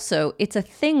 But also, it's a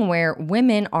thing where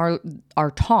women are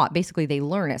taught, basically they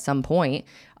learn at some point,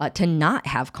 to not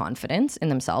have confidence in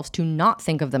themselves, to not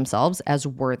think of themselves as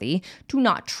worthy, to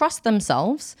not trust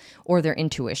themselves or their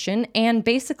intuition, and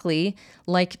basically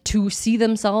like to see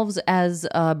themselves as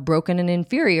broken and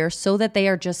inferior, so that they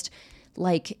are just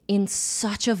like in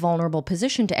such a vulnerable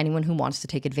position to anyone who wants to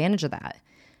take advantage of that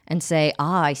and say,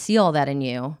 I see all that in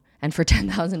you, and for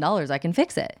 $10,000 I can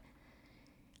fix it.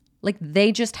 Like,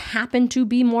 they just happen to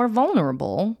be more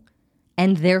vulnerable,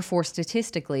 and therefore,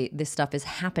 statistically, this stuff is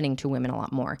happening to women a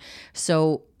lot more.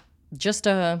 So just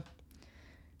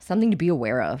something to be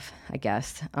aware of, I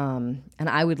guess. And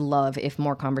I would love if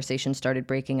more conversations started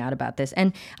breaking out about this.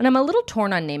 And I'm a little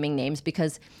torn on naming names,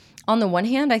 because on the one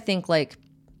hand, I think it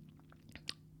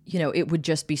would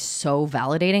just be so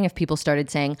validating if people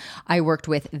started saying, I worked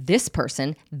with this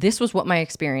person, this was what my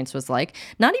experience was like.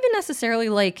 Not even necessarily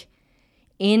like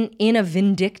in a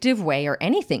vindictive way or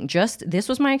anything. Just, this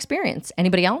was my experience.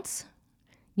 Anybody else?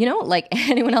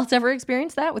 Anyone else ever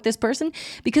experienced that with this person?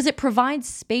 Because it provides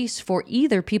space for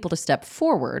either people to step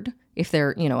forward, if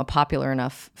they're, a popular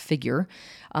enough figure,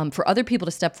 for other people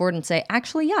to step forward and say,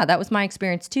 actually, yeah, that was my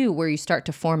experience too, where you start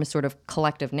to form a sort of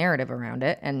collective narrative around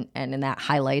it, and that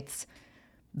highlights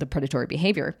the predatory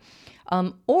behavior.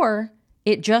 Or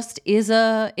it just is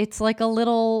it's like a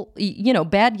little,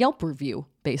 bad Yelp review,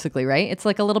 basically, right? It's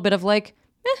like a little bit of like,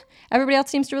 Everybody else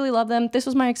seems to really love them. This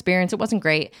was my experience. It wasn't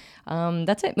great.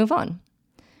 That's it. Move on.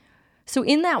 So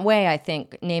in that way, I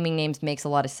think naming names makes a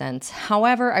lot of sense.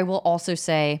 However, I will also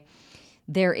say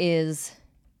there is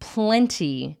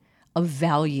plenty of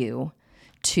value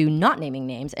to not naming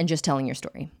names and just telling your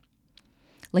story.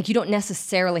 Like, you don't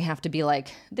necessarily have to be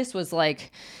like, this was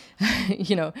like,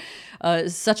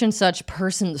 such and such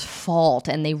person's fault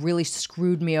and they really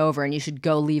screwed me over and you should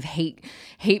go leave hate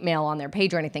mail on their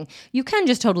page or anything. You can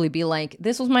just totally be like,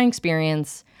 this was my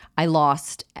experience. I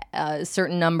lost a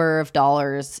certain number of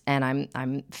dollars and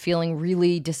I'm feeling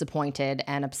really disappointed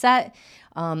and upset.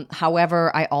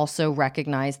 However, I also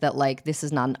recognize that like this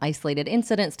is not an isolated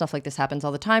incident. Stuff like this happens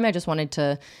all the time. I just wanted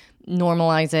to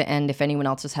normalize it. And if anyone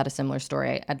else has had a similar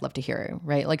story, I'd love to hear it,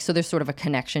 right? Like, so there's sort of a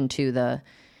connection to the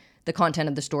content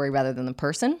of the story rather than the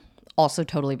person. Also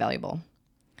totally valuable.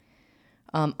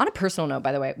 On a personal note,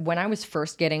 by the way, when I was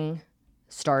first getting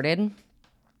started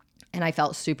and I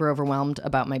felt super overwhelmed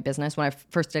about my business, when I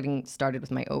first getting started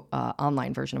with my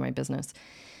online version of my business,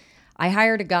 I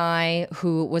hired a guy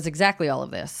who was exactly all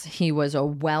of this. He was a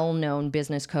well-known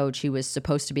business coach. He was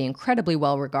supposed to be incredibly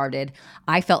well-regarded.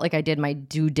 I felt like I did my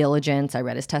due diligence. I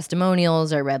read his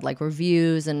testimonials. I read like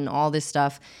reviews and all this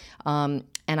stuff.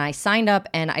 And I signed up,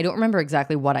 and I don't remember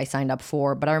exactly what I signed up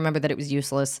for, but I remember that it was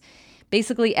useless.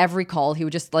 Basically, every call, he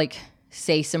would just like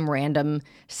say some random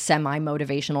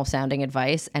semi-motivational sounding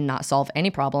advice and not solve any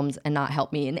problems and not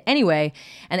help me in any way.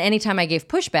 And anytime I gave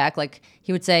pushback, like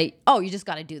he would say, oh, you just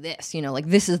got to do this, like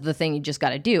this is the thing you just got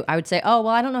to do. I would say, oh,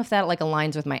 well, I don't know if that like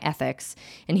aligns with my ethics.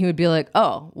 And he would be like,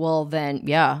 oh, well then,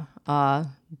 yeah, I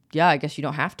guess you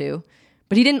don't have to.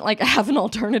 But he didn't like have an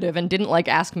alternative and didn't like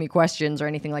ask me questions or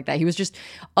anything like that. He was just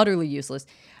utterly useless.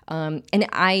 And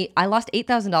I lost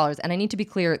 $8,000. And I need to be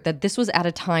clear that this was at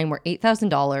a time where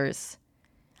 $8,000,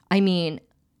 I mean,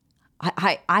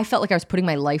 I felt like I was putting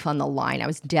my life on the line. I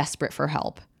was desperate for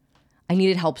help. I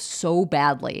needed help so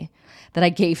badly that I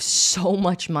gave so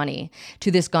much money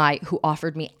to this guy who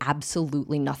offered me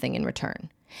absolutely nothing in return.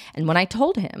 And when I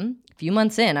told him a few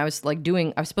months in, I was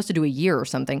supposed to do a year or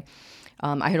something.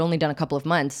 I had only done a couple of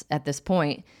months at this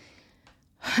point.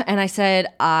 And I said,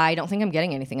 I don't think I'm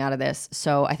getting anything out of this,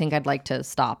 so I think I'd like to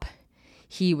stop.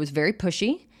 He was very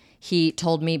pushy. He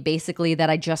told me basically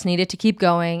that I just needed to keep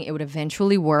going. It would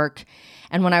eventually work.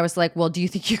 And when I was like, well, do you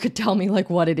think you could tell me like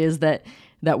what it is that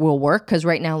will work? Because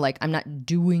right now, like, I'm not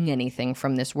doing anything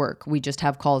from this work. We just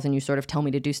have calls and you sort of tell me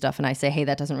to do stuff. And I say, hey,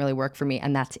 that doesn't really work for me.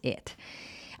 And that's it.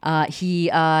 He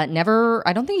never,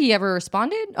 I don't think he ever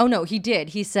responded. Oh, no, he did.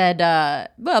 He said,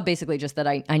 well, basically just that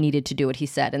I needed to do what he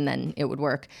said and then it would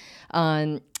work.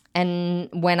 And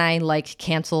when I like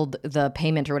canceled the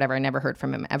payment or whatever, I never heard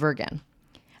from him ever again.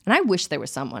 And I wish there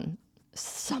was someone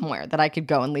somewhere that I could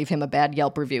go and leave him a bad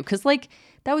Yelp review. Cause like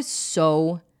that was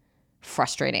so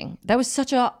frustrating. That was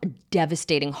such a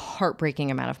devastating, heartbreaking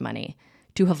amount of money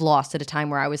to have lost at a time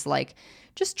where I was like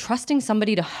just trusting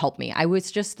somebody to help me. I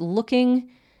was just looking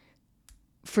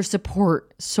for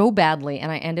support so badly,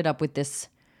 and I ended up with this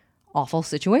awful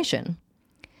situation.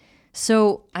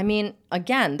 So, I mean,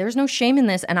 again, there's no shame in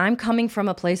this, and I'm coming from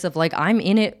a place of like, I'm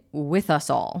in it with us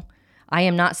all. I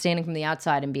am not standing from the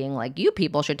outside and being like, you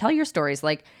people should tell your stories.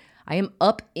 Like, I am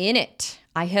up in it.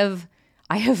 I have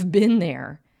been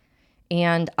there,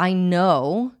 and I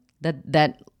know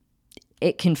that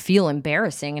it can feel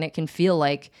embarrassing, and it can feel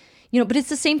like, but it's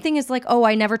the same thing as like, oh,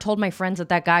 I never told my friends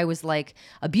that guy was like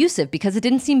abusive because it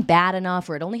didn't seem bad enough,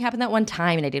 or it only happened that one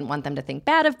time and I didn't want them to think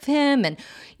bad of him, and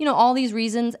all these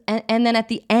reasons. And then at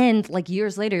the end, like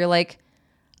years later, you're like,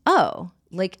 oh,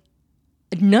 like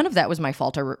none of that was my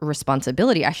fault or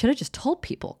responsibility. I should have just told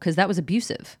people because that was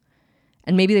abusive.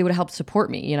 And maybe they would have helped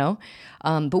support me,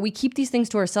 But we keep these things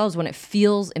to ourselves when it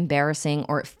feels embarrassing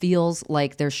or it feels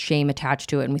like there's shame attached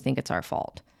to it and we think it's our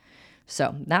fault.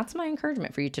 So that's my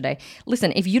encouragement for you today.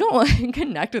 Listen, if you don't want to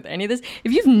connect with any of this,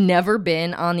 if you've never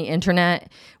been on the internet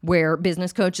where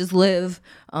business coaches live,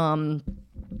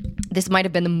 this might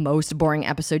have been the most boring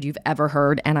episode you've ever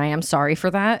heard, and I am sorry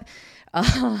for that.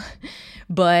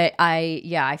 But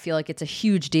I feel like it's a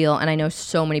huge deal, and I know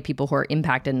so many people who are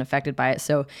impacted and affected by it,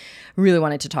 so really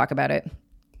wanted to talk about it.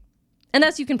 And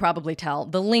as you can probably tell,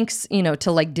 the links,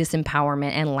 to like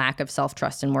disempowerment and lack of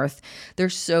self-trust and worth, they're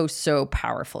so, so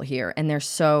powerful here. And they're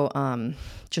so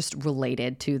just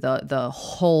related to the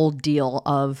whole deal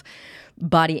of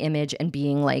body image and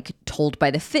being like told by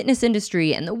the fitness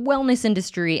industry and the wellness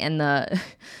industry and the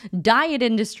diet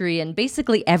industry. And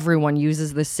basically everyone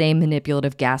uses the same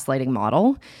manipulative gaslighting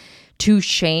model to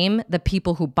shame the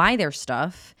people who buy their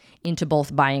stuff into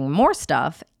both buying more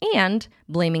stuff and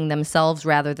blaming themselves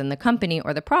rather than the company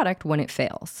or the product when it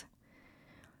fails.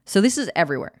 So this is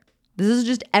everywhere. This is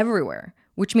just everywhere,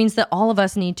 which means that all of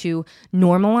us need to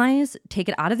normalize, take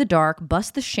it out of the dark,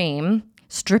 bust the shame,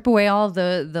 strip away all of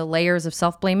the layers of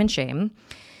self-blame and shame,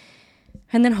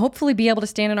 and then hopefully be able to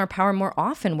stand in our power more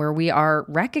often, where we are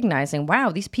recognizing,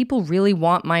 wow, these people really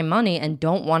want my money and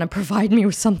don't want to provide me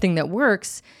with something that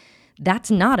works. That's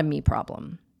not a me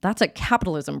problem. That's a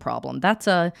capitalism problem. That's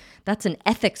an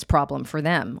ethics problem for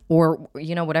them, or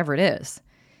whatever it is.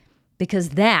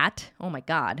 Because that, oh my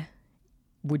God,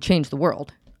 would change the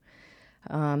world.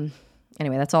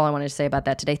 Anyway, that's all I wanted to say about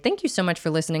that today. Thank you so much for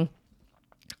listening.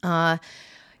 I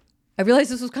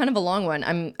realized this was kind of a long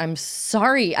one. I'm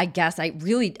sorry, I guess. I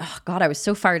was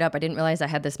so fired up. I didn't realize I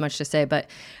had this much to say, but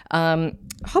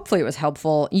hopefully it was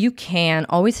helpful. You can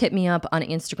always hit me up on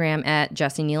Instagram at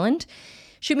Jessie Kneeland.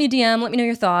 Shoot me a DM. Let me know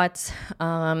your thoughts.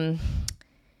 And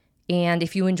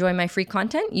if you enjoy my free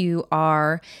content, you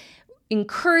are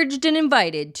encouraged and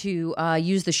invited to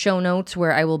use the show notes,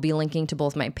 where I will be linking to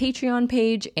both my Patreon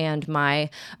page and my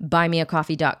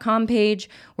buymeacoffee.com page,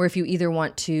 where if you either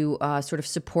want to sort of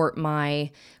support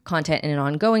my content in an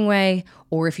ongoing way,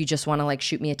 or if you just want to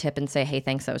shoot me a tip and say, hey,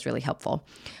 thanks, that was really helpful.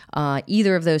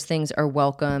 Either of those things are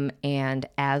welcome. And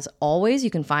as always, you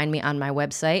can find me on my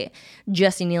website,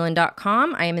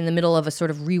 jessiekneeland.com. I am in the middle of a sort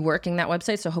of reworking that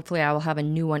website, so hopefully I will have a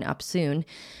new one up soon.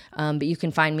 But you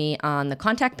can find me on the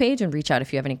contact page and reach out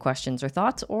if you have any questions or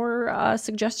thoughts or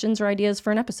suggestions or ideas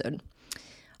for an episode.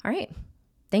 All right.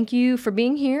 Thank you for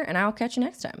being here, and I'll catch you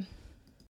next time.